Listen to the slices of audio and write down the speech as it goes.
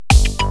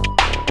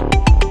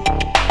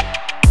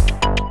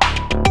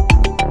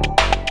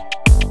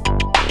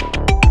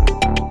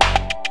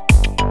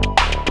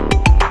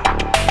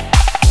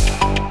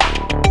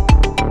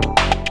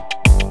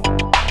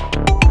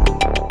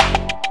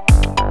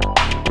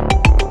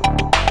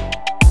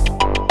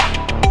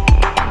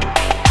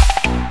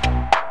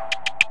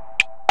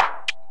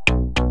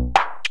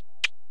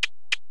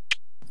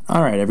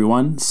All right,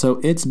 everyone.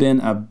 So it's been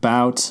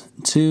about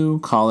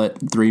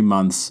 3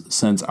 months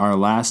since our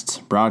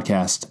last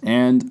broadcast,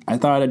 and I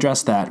thought I'd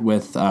address that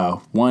with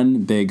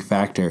one big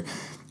factor,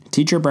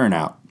 teacher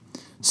burnout.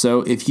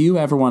 So if you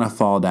ever want to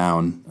fall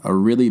down a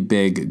really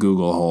big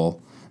Google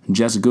hole,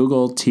 just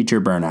Google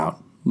teacher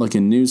burnout. Look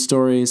in news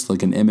stories,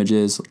 look in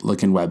images,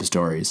 look in web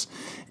stories.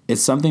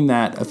 It's something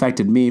that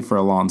affected me for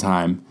a long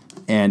time,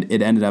 and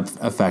it ended up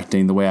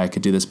affecting the way I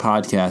could do this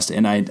podcast,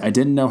 and I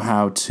didn't know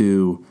how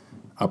to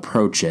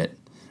approach it.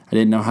 I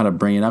didn't know how to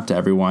bring it up to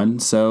everyone,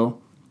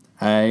 so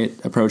I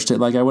approached it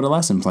like I would a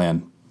lesson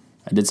plan.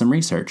 I did some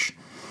research.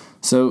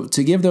 So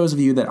to give those of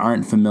you that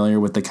aren't familiar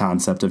with the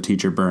concept of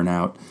teacher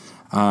burnout,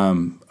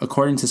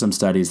 according to some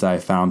studies that I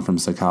found from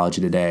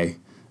Psychology Today,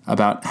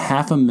 about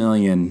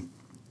 500,000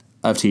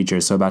 of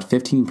teachers, so about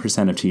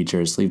 15% of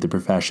teachers leave the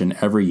profession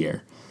every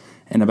year,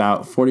 and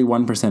about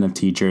 41% of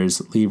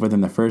teachers leave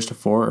within the first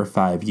 4 or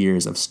 5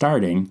 years of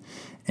starting,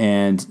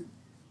 and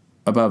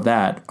above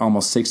that,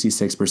 almost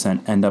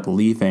 66% end up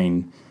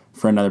leaving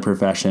for another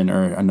profession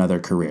or another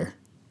career.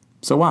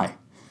 So why?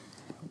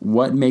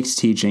 What makes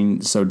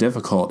teaching so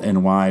difficult,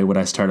 and why would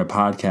I start a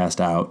podcast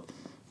out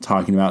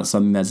talking about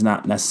something that's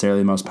not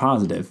necessarily the most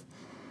positive?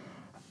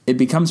 It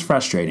becomes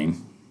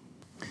frustrating.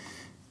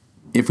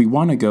 If we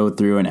want to go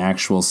through an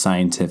actual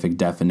scientific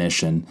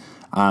definition,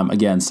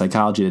 again,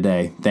 Psychology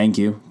Today, thank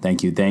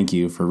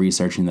you for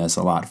researching this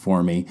a lot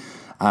for me,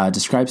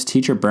 describes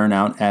teacher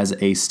burnout as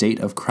a state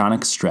of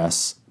chronic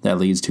stress that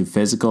leads to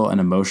physical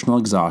and emotional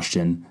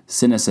exhaustion,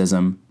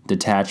 cynicism,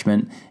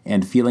 detachment,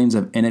 and feelings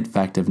of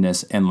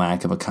ineffectiveness and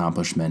lack of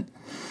accomplishment.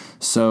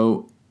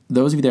 So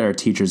those of you that are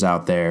teachers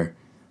out there,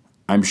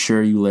 I'm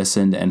sure you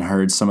listened and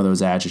heard some of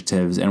those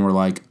adjectives and were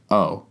like,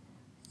 oh,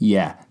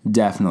 yeah,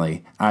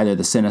 definitely. Either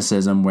the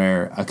cynicism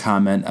where a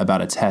comment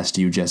about a test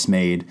you just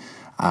made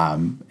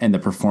and the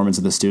performance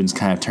of the students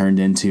kind of turned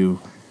into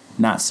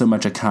not so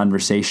much a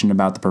conversation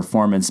about the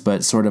performance,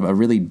 but sort of a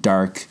really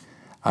dark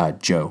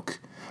joke,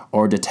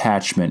 or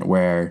detachment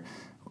where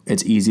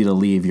it's easy to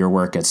leave your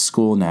work at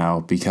school now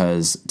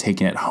because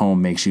taking it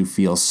home makes you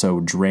feel so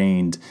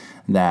drained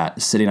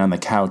that sitting on the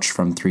couch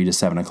from 3 to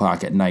 7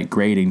 o'clock at night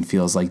grading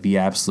feels like the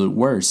absolute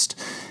worst.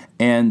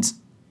 And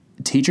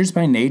teachers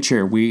by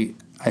nature,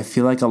 I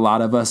feel like a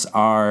lot of us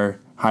are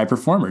high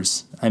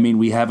performers. I mean,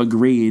 we have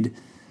agreed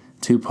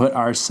to put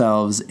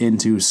ourselves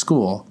into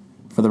school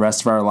for the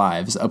rest of our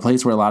lives, a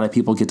place where a lot of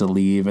people get to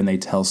leave and they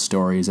tell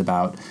stories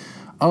about,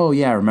 oh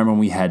yeah, remember when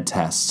we had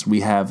tests?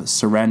 We have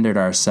surrendered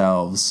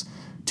ourselves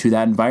to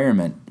that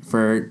environment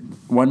for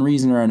one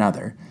reason or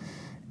another.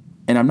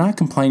 And I'm not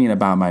complaining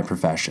about my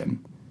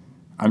profession.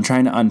 I'm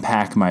trying to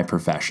unpack my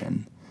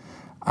profession.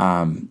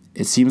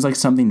 It seems like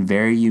something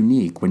very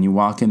unique. When you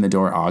walk in the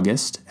door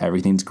August,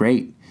 everything's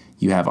great.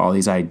 You have all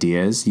these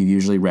ideas. You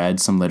usually read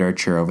some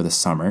literature over the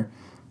summer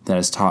that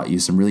has taught you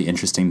some really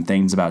interesting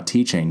things about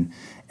teaching,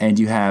 and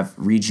you have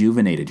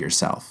rejuvenated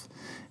yourself.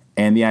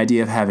 And the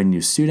idea of having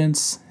new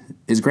students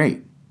is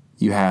great.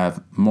 You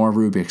have more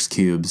Rubik's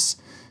Cubes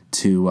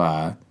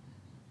to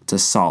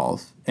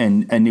solve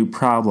and new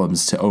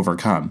problems to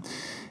overcome.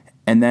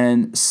 And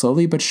then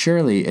slowly but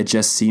surely, it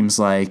just seems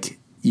like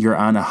you're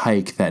on a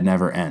hike that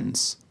never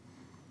ends.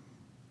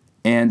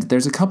 And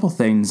there's a couple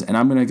things, and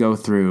I'm going to go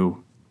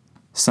through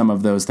some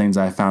of those things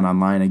I found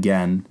online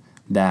again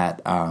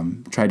that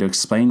try to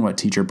explain what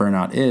teacher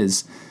burnout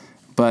is.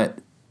 But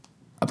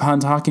upon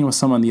talking with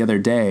someone the other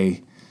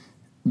day,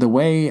 the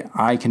way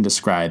I can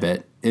describe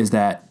it is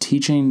that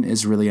teaching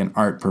is really an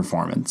art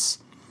performance.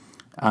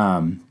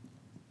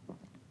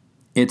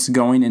 It's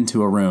going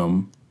into a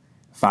room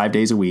 5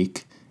 days a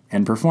week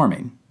and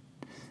performing.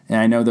 And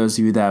I know those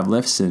of you that have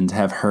listened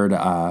have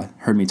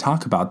heard me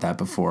talk about that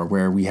before,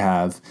 where we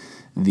have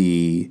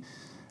the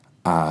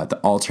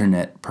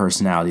alternate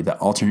personality, the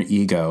alternate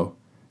ego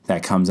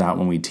that comes out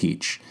when we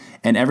teach.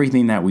 And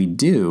everything that we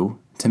do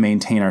to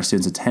maintain our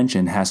students'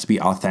 attention has to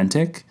be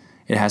authentic,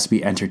 it has to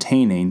be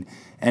entertaining,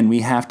 and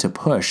we have to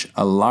push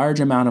a large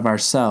amount of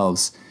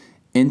ourselves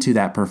into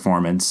that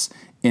performance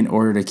in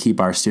order to keep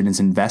our students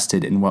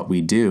invested in what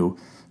we do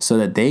so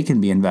that they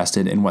can be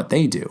invested in what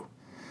they do.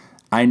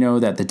 I know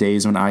that the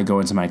days when I go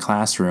into my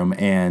classroom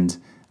and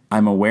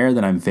I'm aware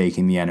that I'm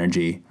faking the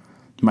energy,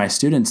 my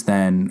students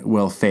then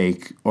will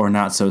fake, or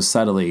not so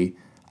subtly,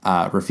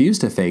 refuse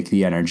to fake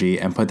the energy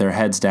and put their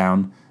heads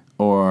down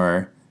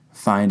or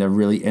find a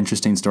really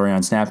interesting story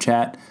on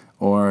Snapchat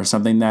or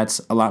something that's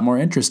a lot more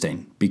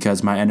interesting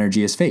because my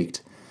energy is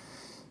faked.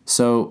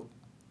 So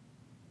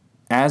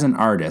as an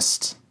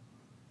artist,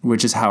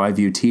 which is how I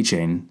view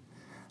teaching,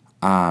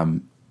 as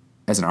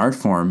an art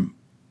form,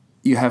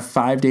 you have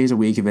 5 days a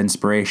week of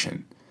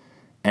inspiration,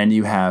 and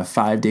you have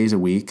 5 days a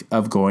week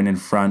of going in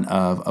front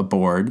of a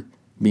board,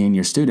 being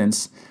your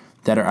students,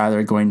 that are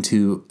either going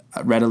to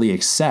readily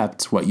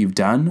accept what you've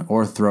done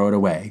or throw it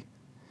away.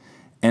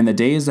 And the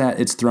days that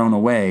it's thrown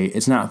away,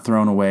 it's not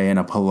thrown away in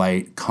a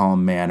polite,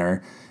 calm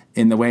manner.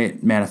 In the way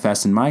it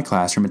manifests in my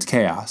classroom, it's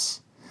chaos.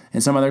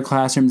 In some other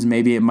classrooms,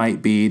 maybe it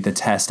might be the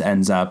test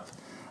ends up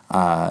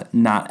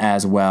not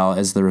as well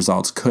as the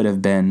results could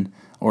have been,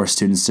 or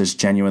students just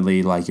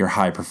genuinely, like your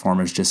high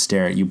performers, just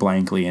stare at you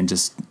blankly and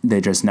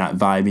they're just not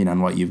vibing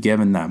on what you've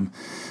given them.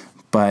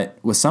 But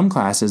with some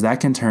classes, that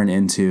can turn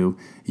into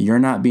you're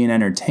not being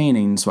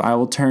entertaining, so I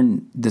will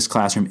turn this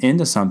classroom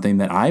into something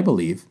that I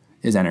believe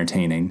is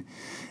entertaining.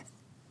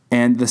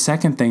 And the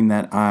second thing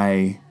that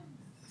I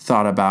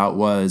thought about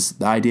was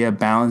the idea of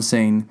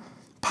balancing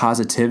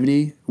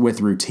positivity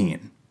with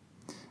routine.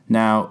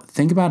 Now,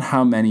 think about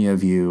how many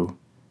of you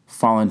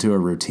fall into a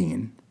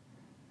routine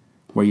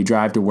where you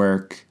drive to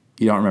work,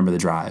 you don't remember the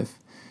drive.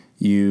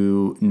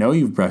 You know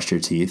you've brushed your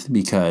teeth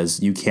because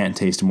you can't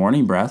taste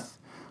morning breath,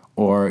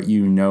 or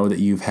you know that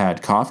you've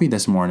had coffee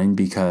this morning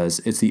because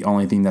it's the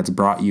only thing that's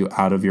brought you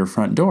out of your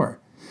front door.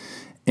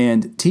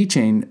 And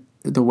teaching,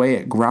 the way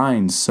it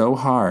grinds so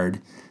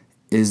hard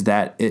is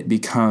that it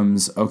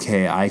becomes,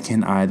 okay, I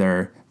can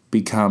either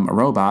become a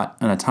robot,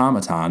 an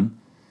automaton,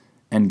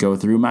 and go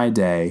through my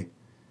day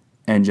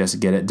and just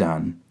get it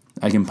done.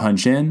 I can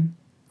punch in,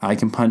 I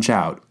can punch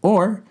out,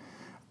 or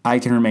I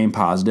can remain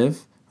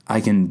positive,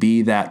 I can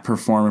be that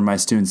performer my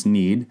students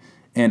need,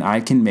 and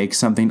I can make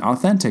something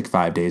authentic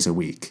 5 days a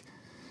week.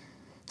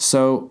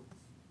 So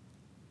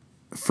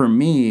for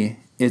me,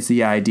 it's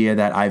the idea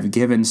that I've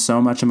given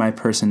so much of my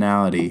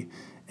personality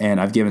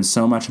and I've given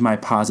so much of my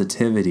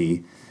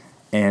positivity,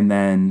 and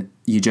then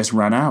you just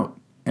run out,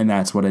 and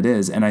that's what it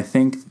is. And I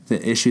think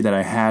the issue that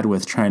I had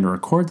with trying to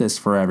record this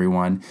for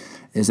everyone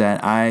is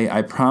that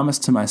I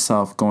promised to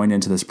myself going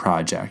into this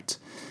project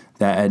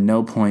that at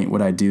no point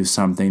would I do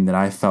something that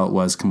I felt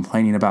was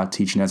complaining about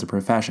teaching as a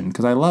profession,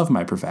 because I love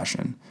my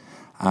profession.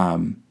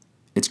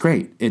 It's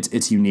great.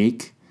 It's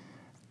unique.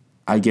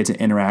 I get to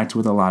interact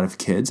with a lot of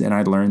kids and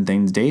I learn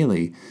things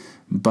daily,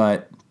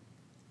 but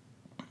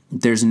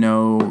there's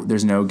no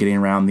getting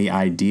around the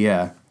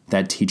idea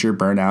that teacher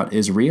burnout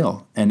is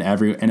real and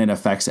it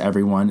affects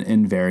everyone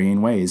in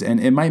varying ways. And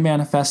it might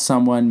manifest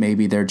someone,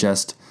 maybe they're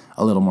just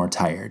a little more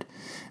tired.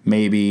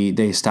 Maybe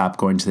they stop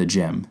going to the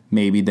gym.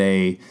 Maybe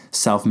they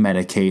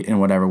self-medicate in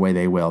whatever way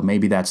they will.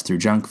 Maybe that's through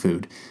junk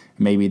food.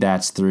 Maybe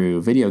that's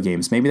through video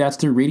games. Maybe that's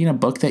through reading a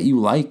book that you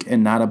like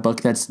and not a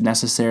book that's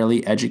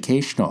necessarily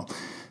educational.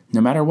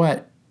 No matter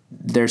what,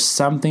 there's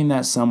something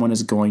that someone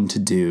is going to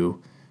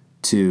do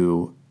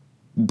to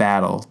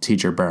battle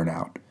teacher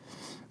burnout.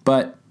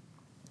 But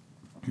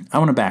I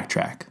want to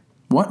backtrack.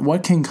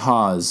 What can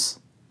cause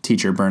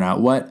teacher burnout?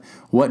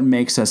 What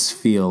makes us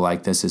feel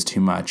like this is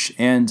too much?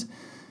 And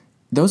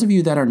those of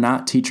you that are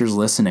not teachers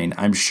listening,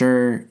 I'm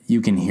sure you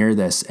can hear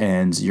this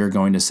and you're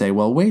going to say,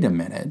 well, wait a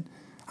minute.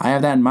 I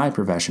have that in my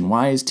profession.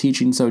 Why is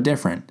teaching so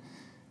different?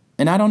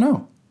 And I don't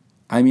know.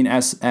 I mean,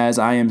 as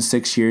I am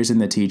 6 years in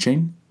the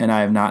teaching and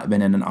I have not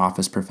been in an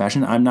office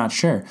profession, I'm not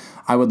sure.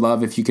 I would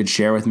love if you could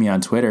share with me on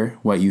Twitter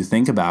what you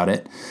think about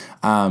it.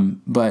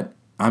 But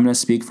I'm going to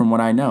speak from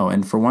what I know.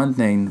 And for one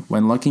thing,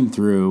 when looking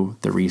through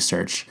the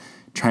research,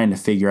 trying to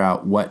figure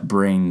out what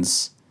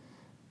brings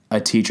a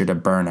teacher to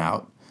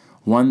burnout,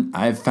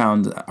 I've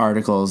found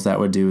articles that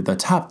would do the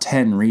top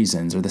 10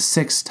 reasons or the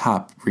 6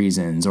 top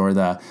reasons or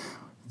the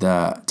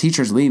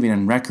teachers leaving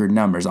in record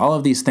numbers, all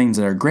of these things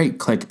that are great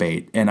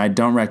clickbait, and I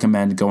don't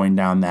recommend going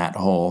down that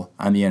hole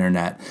on the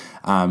internet,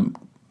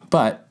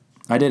 but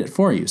I did it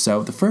for you.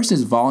 So the first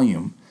is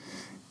volume,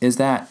 is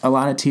that a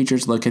lot of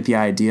teachers look at the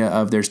idea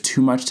of there's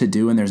too much to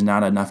do and there's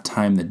not enough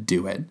time to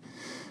do it.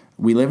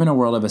 We live in a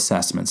world of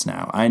assessments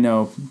now. I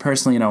know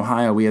personally in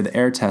Ohio we have the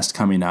AIR test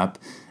coming up,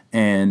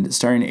 and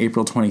starting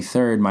April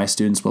 23rd, my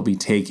students will be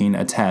taking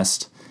a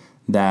test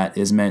that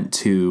is meant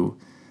to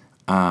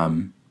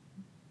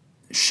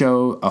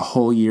show a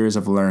whole years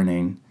of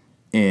learning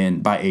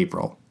by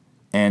April.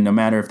 And no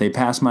matter if they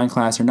pass my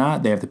class or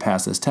not, they have to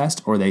pass this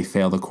test or they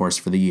fail the course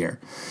for the year.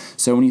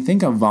 So when you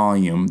think of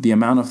volume, the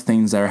amount of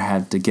things that are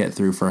had to get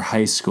through for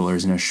high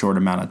schoolers in a short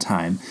amount of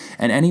time,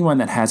 and anyone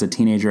that has a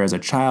teenager as a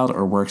child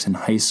or works in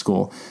high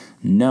school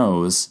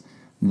knows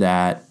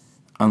that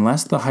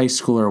unless the high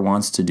schooler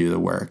wants to do the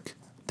work,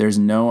 there's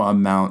no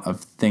amount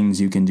of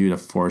things you can do to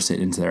force it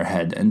into their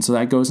head. And so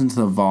that goes into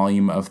the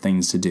volume of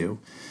things to do.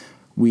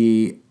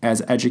 We,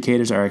 as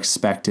educators, are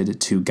expected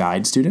to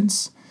guide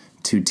students,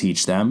 to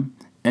teach them,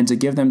 and to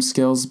give them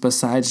skills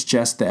besides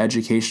just the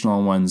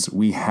educational ones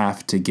we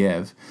have to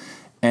give.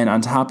 And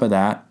on top of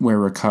that, we're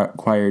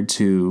required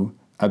to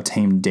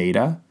obtain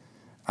data,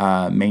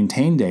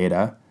 maintain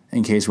data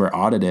in case we're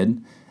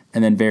audited,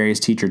 and then various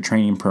teacher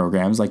training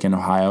programs. Like in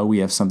Ohio, we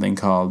have something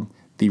called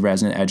the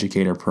Resident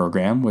Educator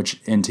Program, which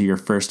into your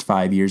first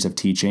 5 years of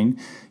teaching,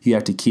 you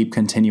have to keep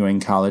continuing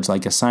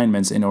college-like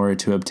assignments in order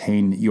to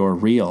obtain your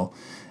real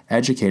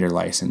educator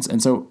license. And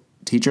so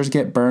teachers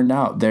get burned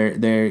out.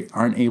 They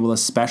aren't able to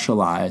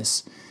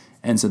specialize,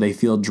 and so they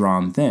feel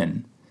drawn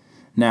thin.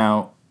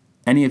 Now,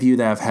 any of you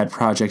that have had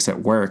projects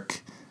at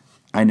work,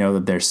 I know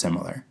that they're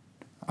similar.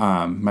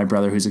 My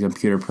brother, who's a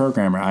computer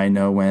programmer, I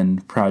know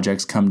when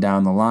projects come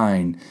down the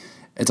line,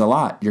 it's a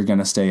lot. You're going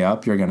to stay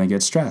up. You're going to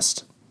get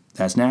stressed.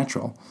 That's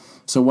natural.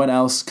 So what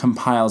else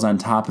compiles on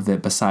top of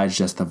it besides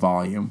just the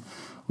volume?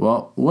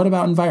 Well, what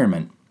about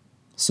environment?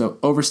 So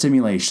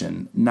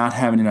overstimulation, not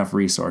having enough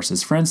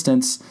resources. For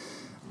instance,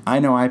 I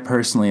know I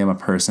personally am a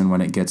person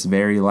when it gets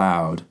very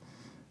loud,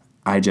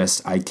 I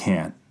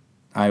can't.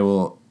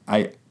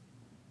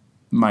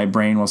 My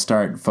brain will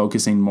start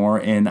focusing more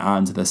in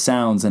onto the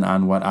sounds and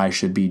on what I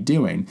should be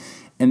doing.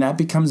 And that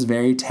becomes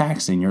very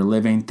taxing.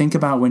 Think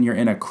about when you're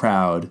in a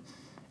crowd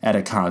at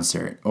a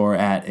concert or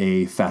at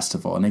a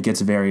festival and it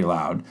gets very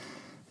loud.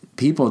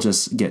 People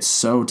just get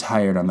so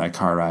tired on that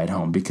car ride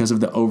home because of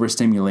the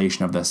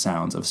overstimulation of the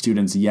sounds, of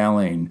students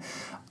yelling,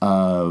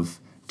 of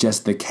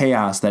just the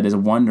chaos that is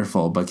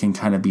wonderful but can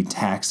kind of be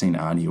taxing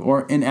on you,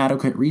 or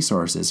inadequate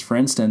resources. For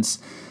instance,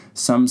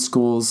 some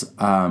schools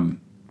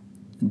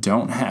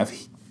don't have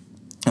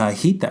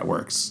heat that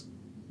works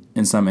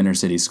in some inner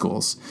city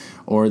schools,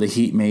 or the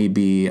heat may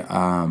be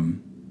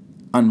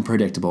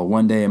unpredictable.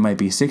 One day it might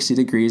be 60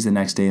 degrees, the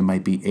next day it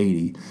might be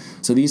 80.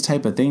 So these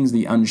type of things,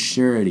 the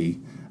unsurety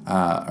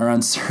or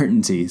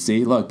uncertainty,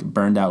 see, look,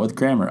 burned out with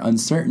grammar,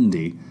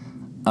 uncertainty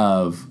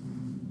of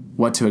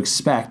what to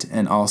expect,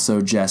 and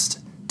also just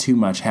too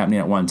much happening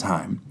at one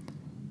time.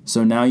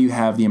 So now you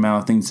have the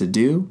amount of things to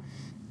do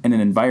in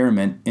an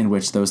environment in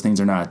which those things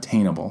are not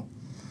attainable.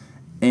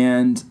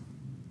 And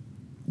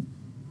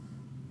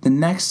the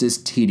next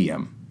is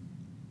tedium.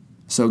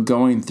 So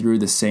going through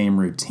the same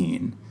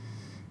routine.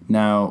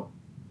 Now,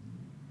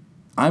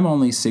 I'm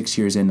only 6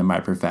 years into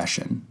my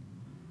profession,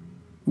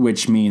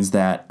 which means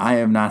that I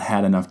have not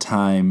had enough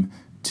time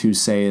to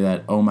say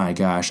that, oh my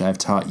gosh, I've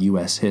taught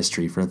U.S.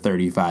 history for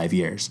 35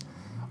 years.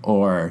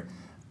 Or,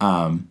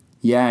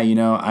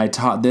 I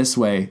taught this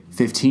way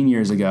 15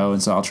 years ago,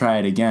 and so I'll try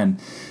it again.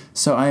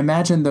 So I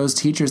imagine those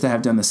teachers that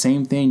have done the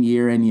same thing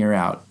year in, year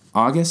out.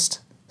 August,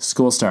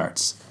 school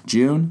starts.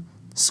 June,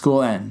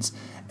 school ends.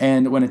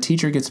 And when a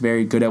teacher gets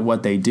very good at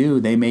what they do,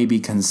 they may be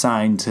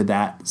consigned to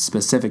that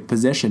specific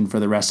position for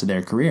the rest of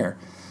their career.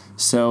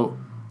 So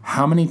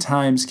how many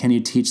times can you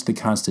teach the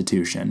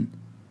Constitution?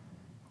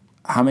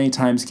 How many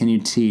times can you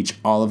teach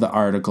all of the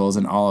articles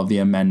and all of the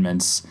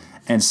amendments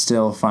and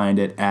still find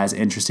it as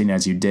interesting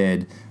as you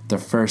did the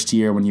first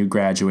year when you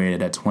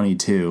graduated at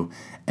 22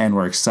 and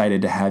were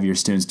excited to have your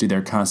students do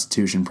their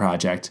Constitution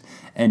project,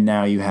 and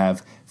now you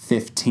have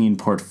 15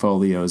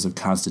 portfolios of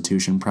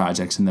Constitution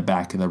projects in the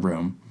back of the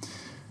room?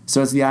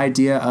 So it's the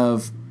idea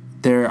of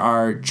there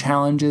are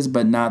challenges,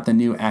 but not the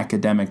new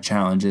academic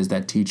challenges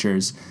that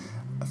teachers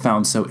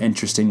found so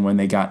interesting when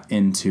they got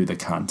into the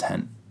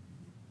content.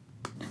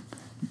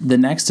 The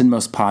next and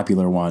most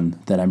popular one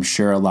that I'm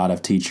sure a lot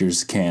of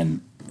teachers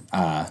can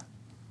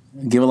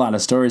give a lot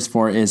of stories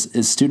for is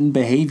student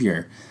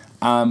behavior.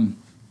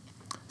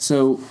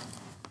 So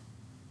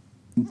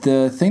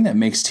the thing that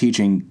makes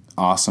teaching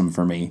awesome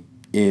for me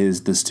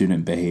is the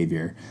student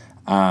behavior.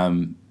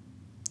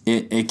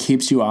 It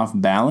keeps you off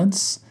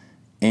balance,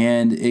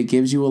 and it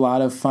gives you a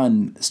lot of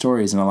fun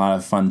stories and a lot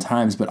of fun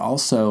times, but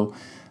also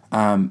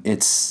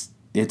it's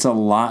a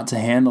lot to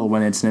handle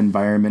when it's an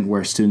environment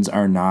where students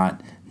are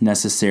not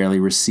necessarily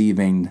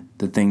receiving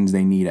the things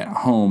they need at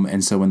home,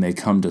 and so when they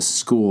come to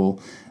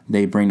school,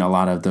 they bring a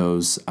lot of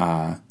those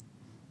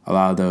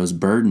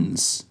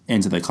burdens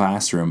into the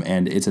classroom,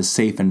 and it's a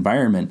safe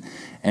environment,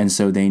 and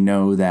so they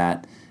know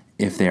that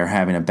if they're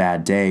having a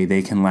bad day,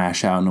 they can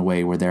lash out in a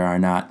way where there are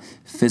not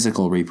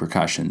physical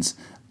repercussions,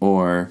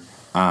 or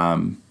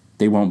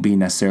they won't be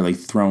necessarily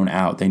thrown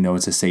out. They know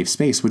it's a safe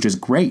space, which is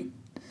great,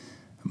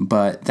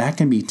 but that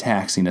can be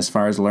taxing as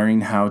far as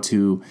learning how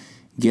to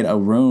get a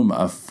room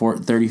of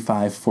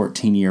 35,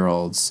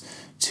 14-year-olds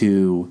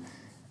to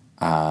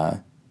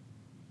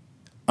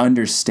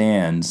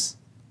understand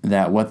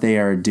that what they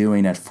are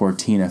doing at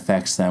 14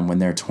 affects them when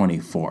they're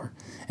 24,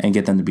 and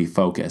get them to be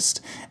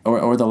focused.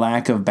 Or the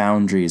lack of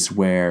boundaries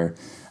where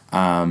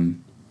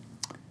some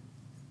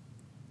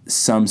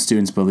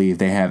students believe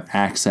they have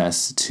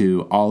access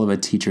to all of a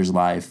teacher's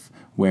life,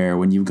 where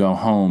when you go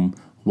home,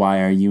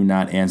 why are you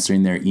not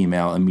answering their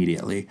email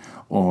immediately?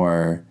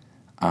 Or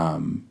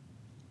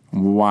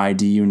why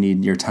do you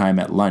need your time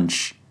at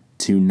lunch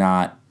to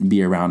not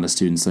be around a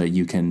student so that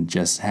you can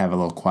just have a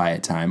little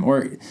quiet time?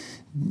 Or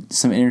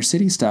some inner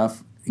city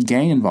stuff,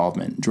 gang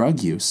involvement,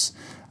 drug use.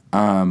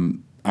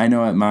 I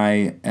know at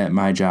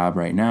my job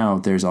right now,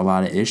 there's a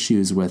lot of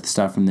issues with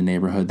stuff from the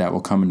neighborhood that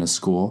will come into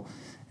school,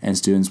 and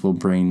students will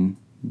bring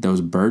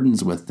those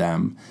burdens with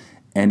them,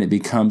 and it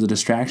becomes a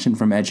distraction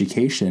from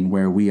education,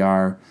 where we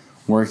are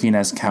working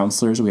as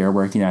counselors, we are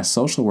working as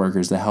social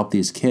workers to help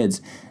these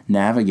kids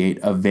navigate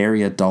a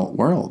very adult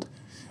world.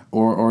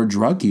 Or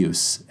drug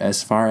use,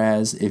 as far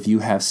as if you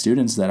have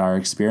students that are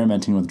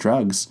experimenting with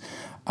drugs,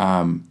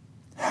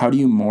 how do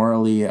you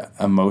morally,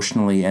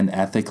 emotionally, and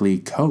ethically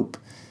cope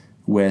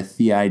with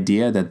the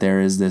idea that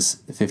there is this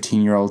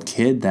 15-year-old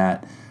kid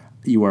that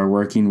you are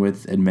working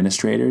with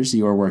administrators,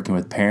 you are working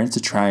with parents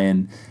to try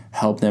and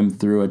help them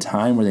through a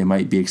time where they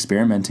might be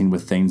experimenting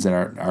with things that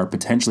are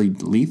potentially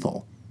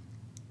lethal?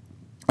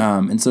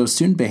 And so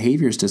student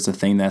behavior is just a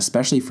thing that,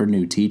 especially for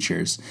new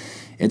teachers,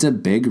 it's a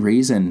big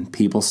reason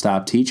people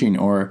stop teaching,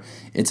 or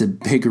it's a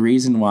big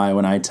reason why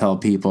when I tell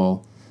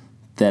people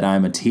that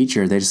I'm a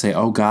teacher, they just say,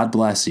 oh, God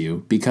bless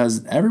you,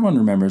 because everyone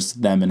remembers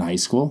them in high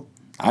school.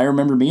 I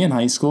remember me in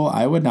high school,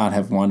 I would not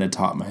have wanted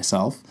taught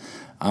myself.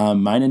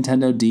 My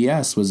Nintendo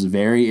DS was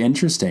very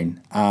interesting.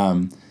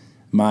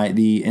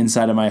 The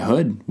inside of my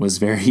hood was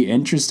very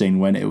interesting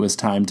when it was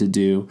time to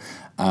do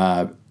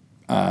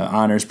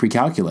honors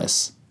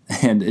pre-calculus,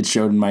 and it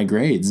showed in my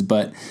grades.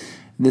 But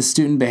the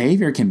student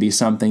behavior can be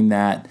something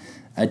that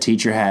a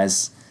teacher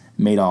has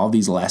made all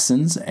these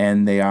lessons,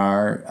 and they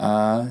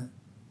are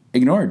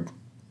ignored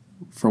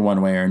for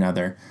one way or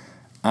another.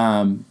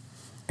 And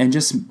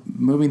just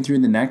moving through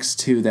the next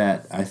two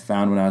that I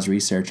found when I was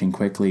researching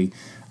quickly,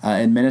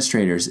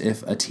 administrators,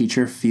 if a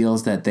teacher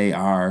feels that they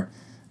are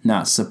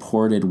not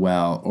supported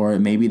well, or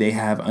maybe they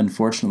have,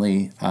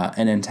 unfortunately,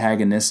 an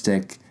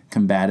antagonistic,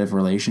 combative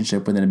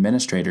relationship with an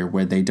administrator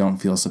where they don't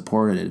feel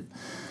supported.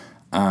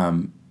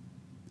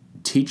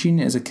 Teaching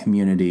is a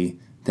community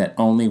that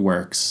only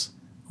works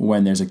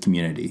when there's a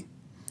community.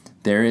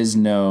 There is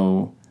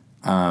no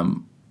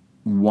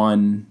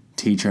one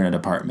teacher in a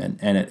department,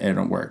 and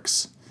it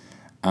works.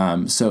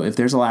 So if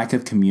there's a lack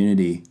of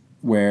community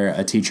where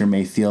a teacher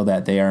may feel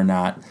that they are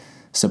not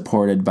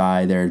supported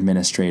by their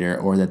administrator,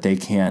 or that they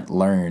can't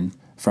learn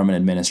from an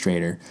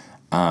administrator,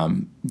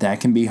 that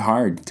can be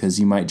hard, because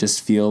you might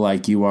just feel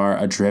like you are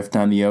adrift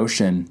on the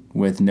ocean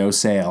with no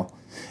sail.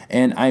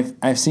 And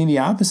I've seen the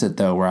opposite,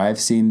 though, where I've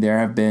seen there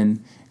have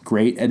been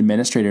great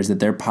administrators that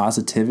their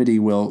positivity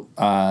will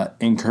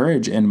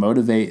encourage and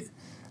motivate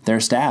their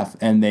staff,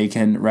 and they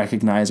can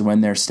recognize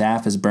when their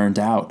staff is burnt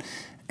out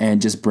and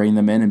just bring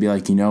them in and be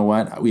like, you know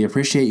what, we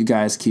appreciate you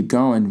guys, keep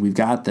going, we've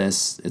got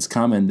this, it's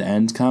coming, the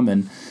end's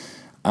coming.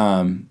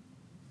 And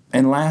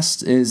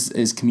last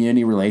is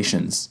community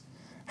relations.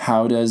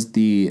 How does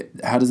the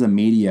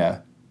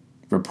media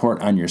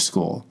report on your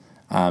school?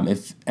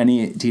 If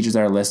any teachers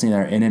that are listening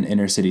are in an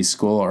inner city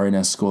school, or in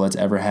a school that's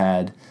ever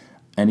had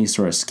any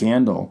sort of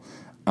scandal,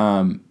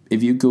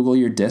 if you Google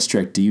your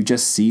district, do you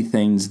just see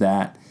things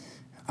that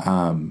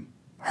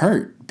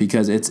hurt?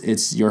 Because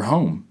it's your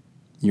home.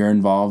 You're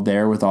involved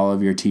there with all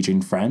of your teaching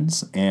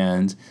friends,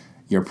 and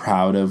you're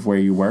proud of where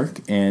you work,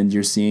 and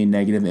you're seeing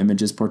negative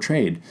images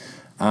portrayed.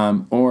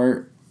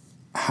 Or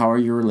how are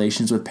your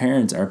relations with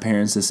parents? Are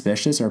parents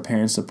suspicious? Are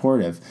parents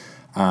supportive?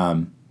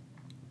 I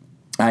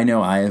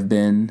know I have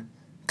been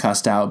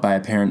cussed out by a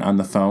parent on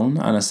the phone,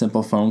 on a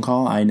simple phone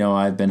call. I know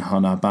I've been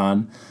hung up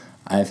on.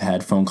 I've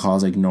had phone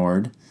calls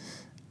ignored.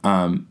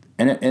 And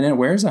it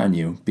wears on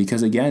you,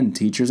 because, again,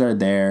 teachers are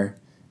there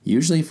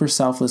usually for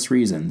selfless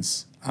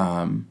reasons.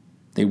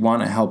 They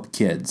want to help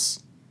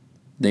kids.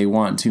 They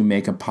want to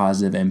make a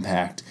positive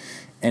impact.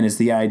 And it's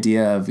the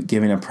idea of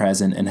giving a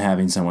present and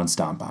having someone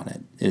stomp on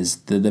it is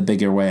the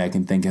bigger way I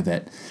can think of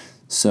it.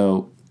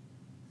 So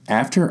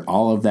after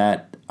all of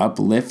that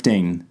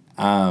uplifting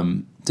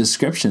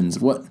descriptions,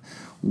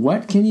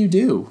 what can you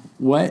do?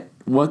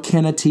 What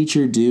can a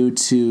teacher do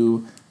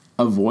to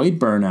avoid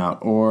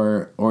burnout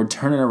or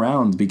turn it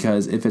around?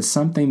 Because if it's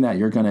something that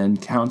you're going to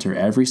encounter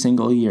every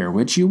single year,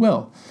 which you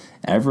will,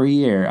 every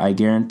year, I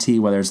guarantee,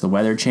 whether it's the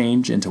weather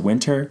change into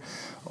winter,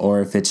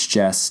 or if it's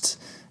just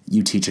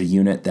you teach a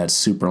unit that's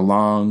super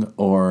long,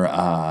 or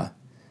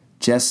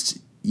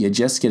you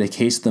just get a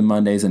case of the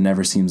Mondays that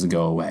never seems to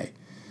go away.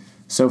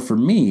 So for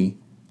me,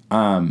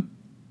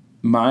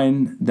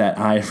 mine that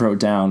I wrote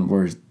down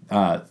were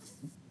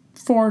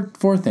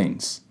four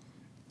things: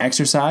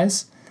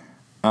 exercise,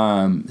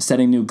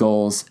 setting new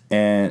goals,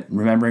 and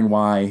remembering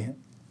why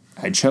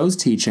I chose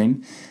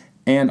teaching,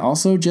 and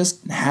also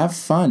just have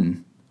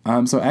fun.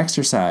 So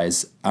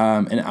exercise,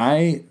 and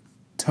I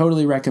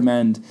totally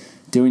recommend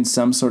doing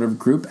some sort of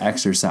group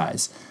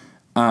exercise.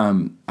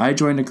 I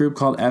joined a group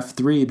called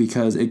F3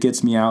 because it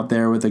gets me out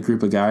there with a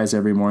group of guys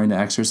every morning to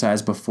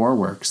exercise before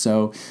work.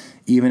 So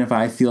even if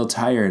I feel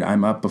tired,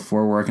 I'm up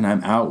before work and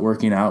I'm out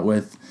working out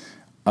with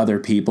other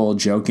people,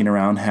 joking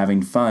around,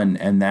 having fun,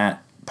 and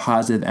that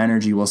positive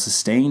energy will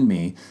sustain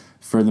me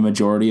for the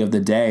majority of the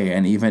day.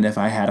 And even if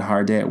I had a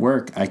hard day at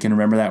work, I can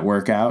remember that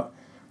workout,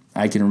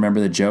 I can remember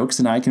the jokes,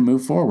 and I can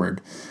move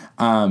forward.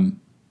 And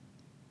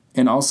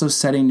also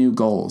setting new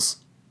goals.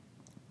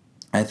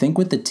 I think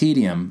with the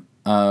tedium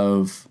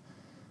of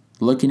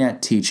looking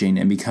at teaching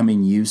and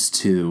becoming used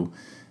to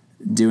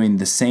doing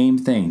the same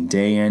thing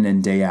day in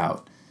and day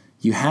out,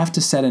 you have to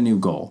set a new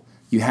goal.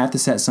 You have to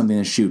set something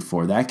to shoot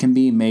for. That can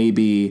be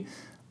maybe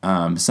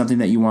something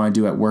that you want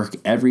to do at work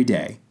every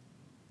day.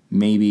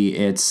 Maybe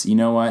it's, you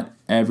know what,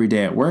 every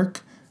day at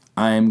work,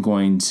 I'm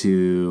going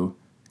to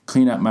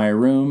clean up my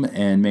room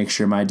and make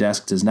sure my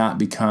desk does not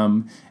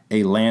become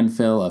a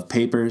landfill of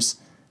papers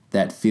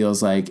that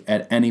feels like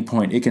at any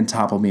point it can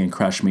topple me and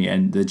crush me,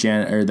 and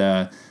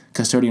the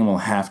custodian will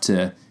have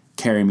to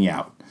carry me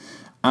out.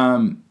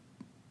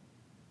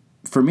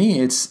 For me,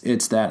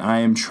 it's that I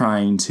am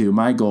trying to,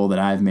 my goal that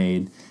I've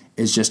made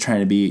is just trying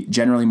to be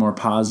generally more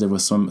positive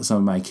with some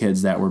of my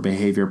kids that were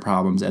behavior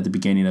problems at the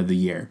beginning of the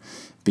year.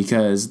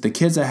 Because the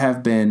kids that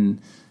have been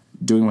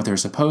doing what they're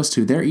supposed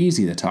to, they're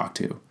easy to talk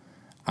to.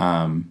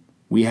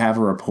 We have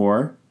a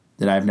rapport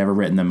that I've never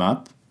written them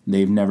up.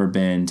 They've never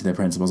been to the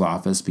principal's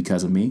office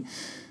because of me.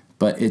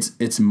 But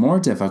it's more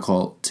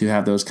difficult to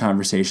have those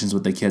conversations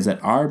with the kids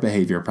that are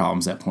behavior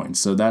problems at points.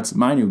 So that's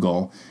my new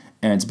goal,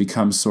 and it's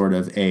become sort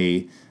of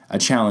a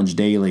challenge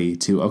daily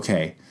to,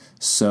 okay,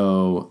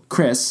 so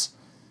Chris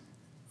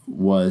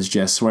was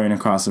just swearing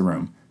across the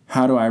room.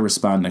 How do I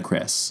respond to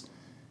Chris?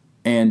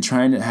 And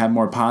trying to have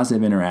more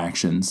positive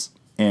interactions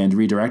and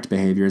redirect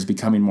behavior is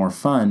becoming more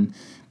fun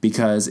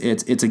because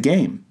it's a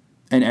game.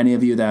 And any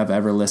of you that have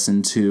ever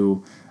listened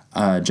to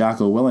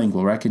Jocko Willink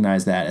will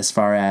recognize that, as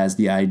far as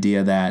the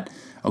idea that,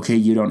 okay,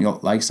 you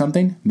don't like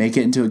something, make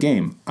it into a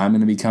game. I'm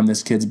going to become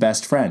this kid's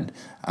best friend.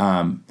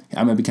 I'm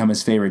going to become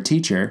his favorite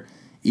teacher,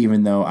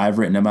 even though I've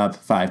written him up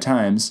 5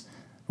 times.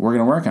 We're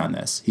going to work on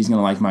this. He's going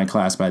to like my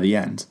class by the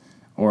end.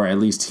 Or at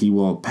least he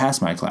will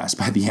pass my class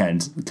by the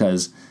end,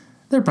 because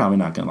they're probably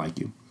not going to like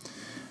you.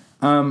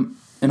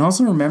 And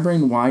also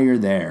remembering why you're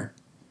there.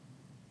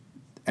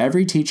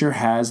 Every teacher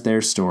has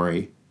their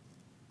story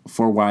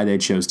for why they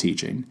chose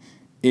teaching.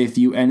 If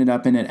you ended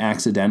up in it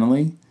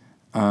accidentally,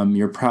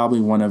 you're probably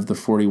one of the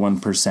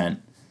 41%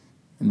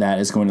 that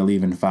is going to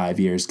leave in 5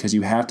 years, because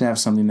you have to have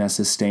something that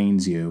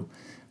sustains you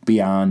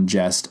beyond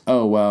just,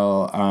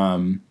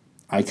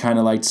 I kind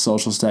of liked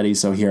social studies,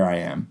 so here I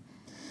am.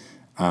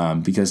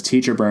 Because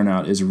teacher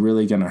burnout is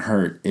really going to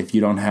hurt if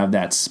you don't have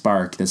that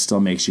spark that still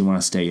makes you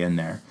want to stay in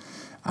there.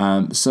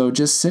 So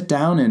just sit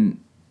down and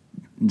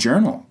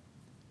journal.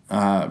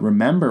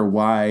 Remember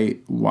why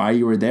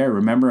you were there.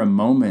 Remember a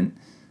moment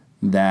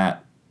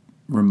that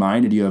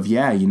reminded you of,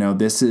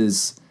 this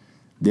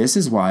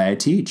is why I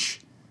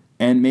teach.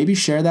 And maybe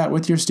share that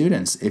with your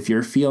students. If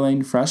you're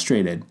feeling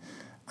frustrated,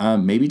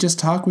 maybe just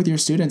talk with your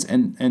students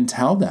and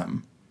tell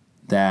them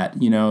that,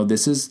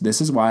 this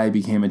is why I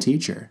became a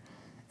teacher.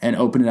 And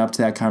open it up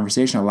to that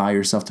conversation. Allow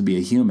yourself to be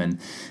a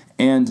human.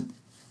 And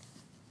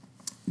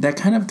that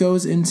kind of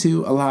goes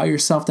into allow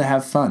yourself to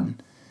have fun.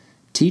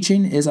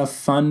 Teaching is a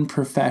fun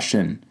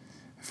profession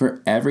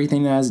for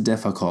everything that is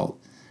difficult.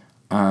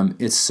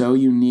 It's so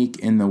unique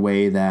in the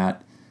way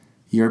that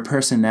your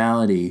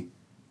personality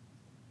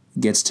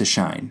gets to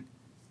shine.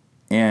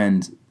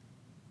 And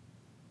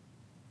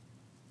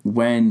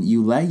when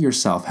you let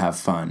yourself have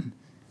fun,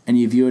 and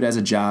you view it as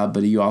a job,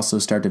 but you also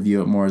start to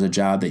view it more as a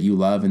job that you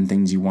love and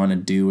things you want to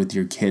do with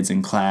your kids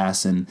in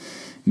class. And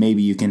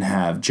maybe you can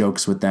have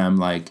jokes with them.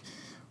 Like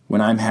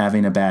when I'm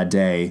having a bad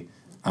day,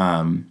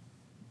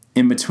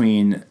 in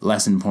between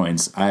lesson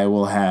points, I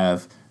will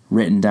have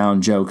written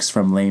down jokes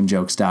from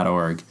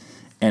lamejokes.org,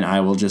 and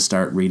I will just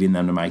start reading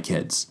them to my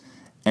kids.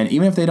 And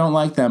even if they don't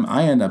like them,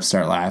 I end up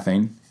start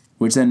laughing,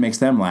 which then makes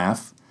them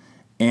laugh.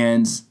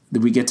 And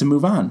we get to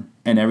move on,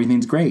 and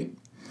everything's great.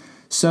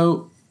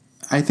 So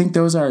I think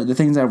those are the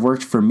things that have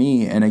worked for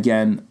me. And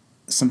again,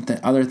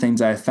 other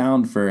things I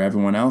found for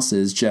everyone else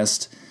is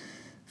just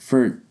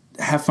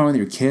have fun with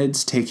your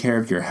kids, take care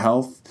of your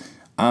health,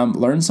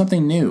 learn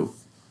something new.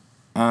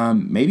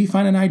 Maybe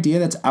find an idea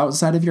that's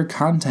outside of your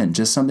content,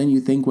 just something you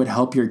think would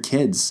help your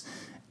kids,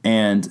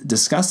 and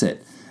discuss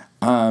it.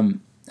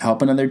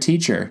 Help another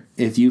teacher.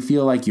 If you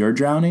feel like you're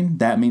drowning,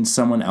 that means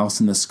someone else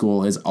in the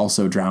school is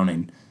also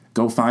drowning.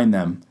 Go find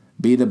them.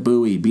 Be the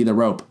buoy, be the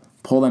rope.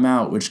 Pull them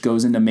out, which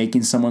goes into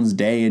making someone's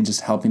day and just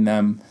helping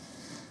them.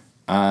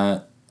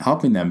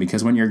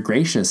 Because when you're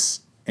gracious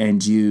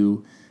and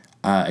you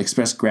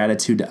express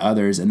gratitude to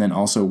others and then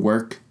also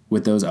work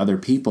with those other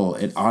people,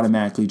 it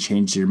automatically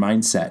changes your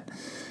mindset.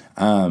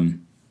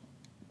 And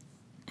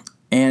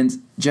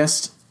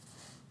just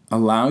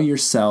allow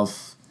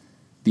yourself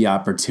the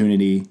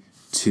opportunity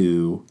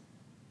to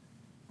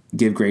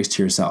give grace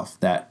to yourself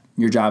that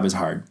your job is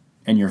hard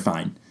and you're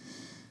fine.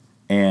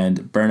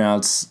 And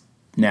burnout's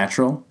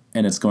natural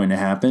and it's going to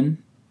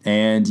happen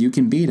and you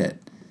can beat it.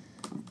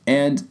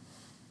 And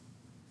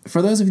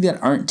for those of you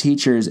that aren't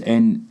teachers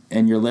and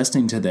you're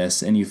listening to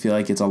this and you feel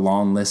like it's a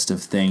long list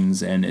of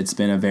things and it's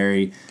been a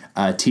very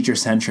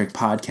teacher-centric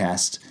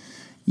podcast,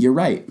 you're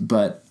right.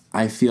 But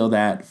I feel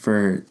that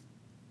for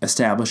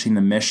establishing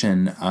the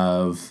mission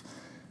of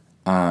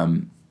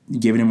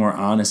giving a more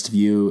honest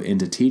view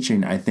into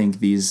teaching, I think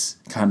these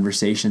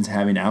conversations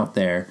having out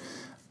there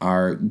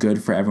are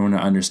good for everyone to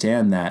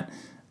understand that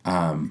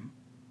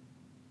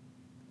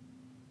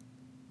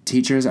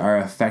teachers are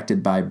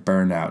affected by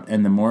burnout.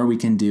 And the more we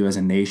can do as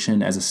a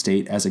nation, as a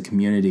state, as a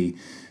community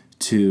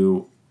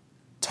to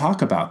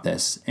talk about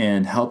this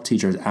and help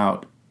teachers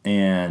out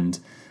and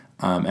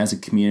as a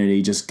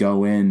community just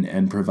go in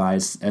and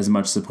provide as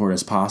much support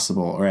as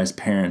possible, or as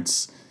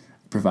parents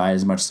provide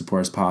as much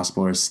support as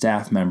possible, or as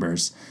staff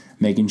members,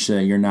 making sure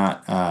that you're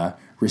not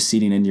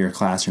receding into your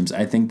classrooms.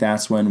 I think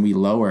that's when we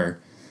lower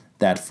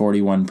that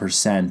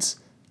 41%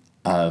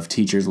 of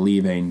teachers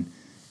leaving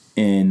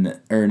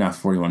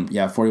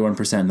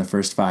 41% in the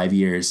first 5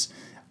 years,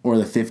 or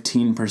the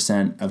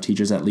 15% of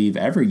teachers that leave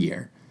every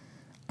year.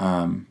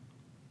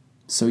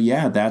 So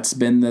yeah, that's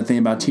been the thing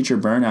about teacher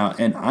burnout.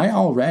 And I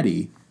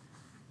already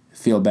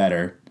feel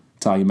better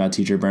talking about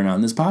teacher burnout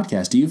in this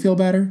podcast. Do you feel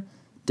better?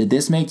 Did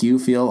this make you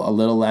feel a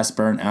little less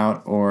burnt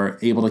out or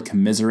able to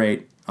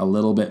commiserate a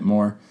little bit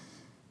more?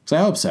 So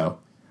I hope so.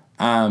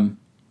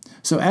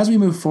 So as we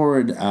move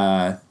forward,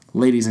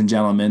 ladies and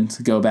gentlemen,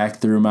 to go back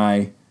through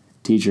my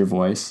teacher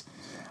voice,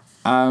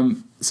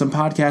 some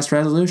podcast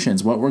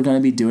resolutions, what we're going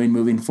to be doing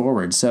moving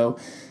forward. So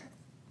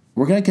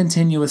we're going to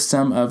continue with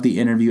some of the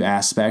interview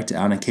aspect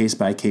on a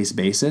case-by-case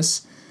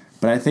basis,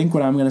 but I think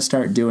what I'm going to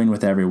start doing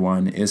with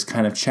everyone is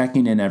kind of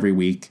checking in every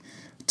week,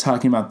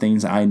 talking about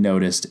things I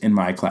noticed in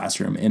my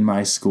classroom, in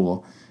my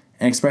school,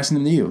 and expressing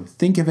them to you.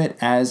 Think of it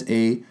as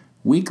a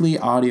weekly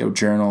audio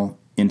journal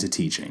into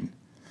teaching.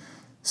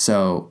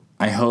 So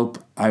I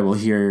hope I will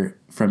hear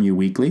from you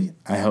weekly.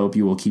 I hope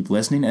you will keep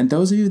listening. And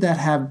those of you that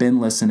have been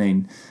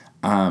listening,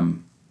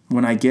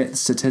 when I get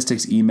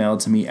statistics emailed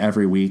to me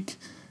every week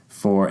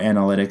for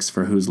analytics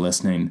for who's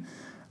listening,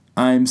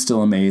 I'm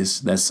still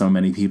amazed that so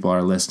many people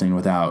are listening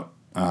without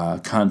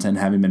content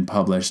having been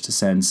published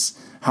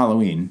since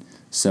Halloween.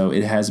 So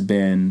it has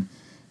been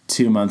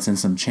 2 months and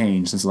some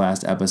change since the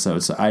last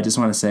episode. So I just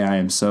want to say I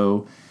am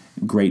so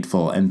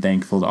grateful and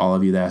thankful to all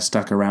of you that have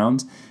stuck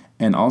around.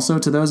 And also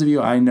to those of you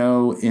I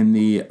know in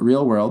the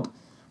real world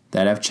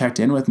that have checked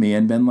in with me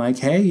and been like,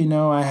 hey,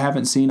 I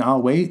haven't seen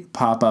I'll Wait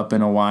pop up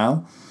in a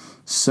while.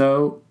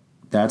 So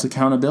that's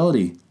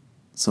accountability.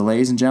 So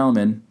ladies and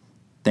gentlemen,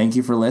 thank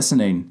you for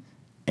listening.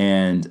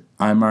 And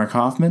I'm Mark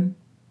Hoffman,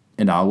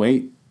 and I'll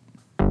wait.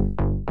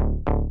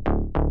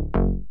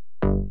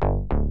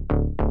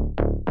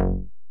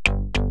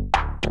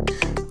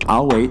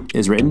 I'll Wait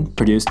is written,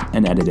 produced,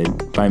 and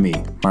edited by me,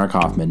 Mark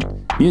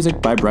Hoffman.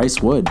 Music by Bryce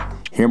Wood.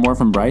 Hear more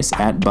from Bryce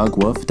at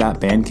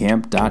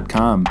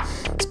bugwolf.bandcamp.com.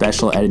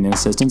 Special editing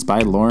assistance by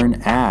Lauren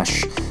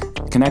Ash.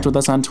 Connect with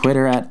us on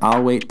Twitter at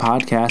I'll Wait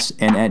Podcast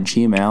and at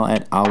Gmail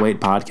at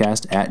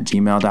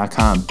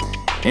illwaitpodcast@gmail.com.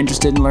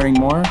 Interested in learning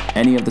more?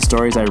 Any of the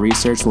stories I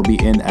researched will be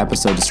in the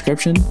episode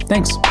description.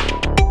 Thanks.